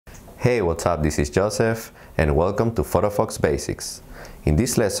Hey, what's up? This is Joseph and welcome to Photofox Basics. In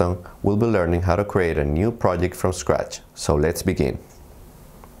this lesson, we'll be learning how to create a new project from scratch. So let's begin.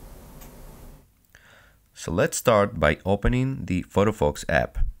 So let's start by opening the Photofox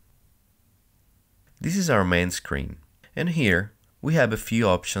app. This is our main screen, and here we have a few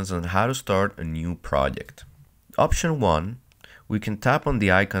options on how to start a new project. Option 1, we can tap on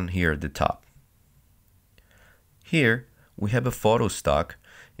the icon here at the top. Here we have a photo stock,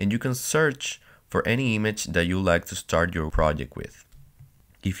 and you can search for any image that you like to start your project with.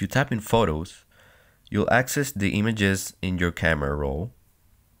 If you tap in Photos, you'll access the images in your camera roll.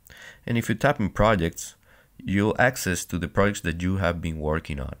 And if you tap in Projects, you'll access to the projects that you have been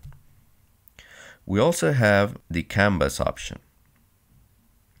working on. We also have the Canvas option.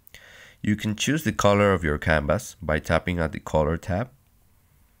 You can choose the color of your canvas by tapping at the Color tab.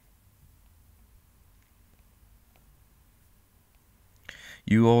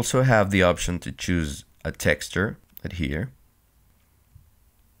 You also have the option to choose a texture right here.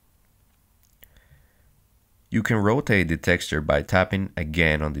 You can rotate the texture by tapping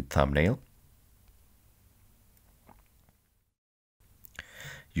again on the thumbnail.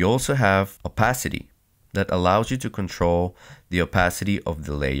 You also have opacity that allows you to control the opacity of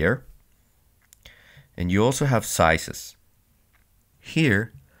the layer. And you also have sizes.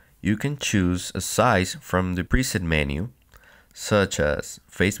 Here you can choose a size from the preset menu, such as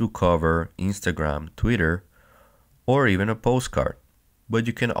Facebook cover, Instagram, Twitter, or even a postcard. But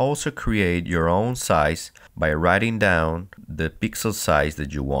you can also create your own size by writing down the pixel size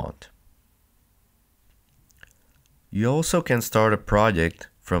that you want. You also can start a project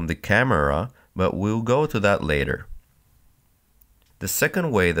from the camera, but we'll go to that later. The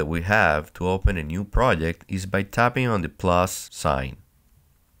second way that we have to open a new project is by tapping on the plus sign.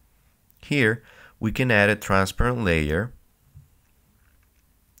 Here we can add a transparent layer,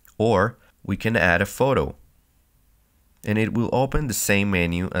 or we can add a photo, and it will open the same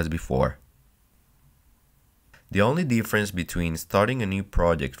menu as before. The only difference between starting a new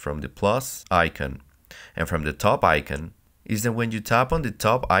project from the plus icon and from the top icon is that when you tap on the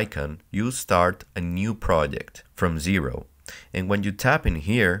top icon, you start a new project from zero. And when you tap in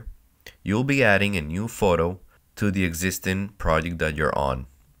here, you'll be adding a new photo to the existing project that you're on.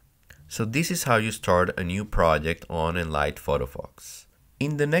 So this is how you start a new project on Enlight Photofox.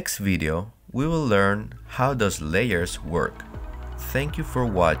 In the next video, we will learn how does layers work. Thank you for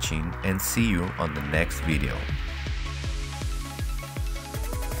watching and see you on the next video.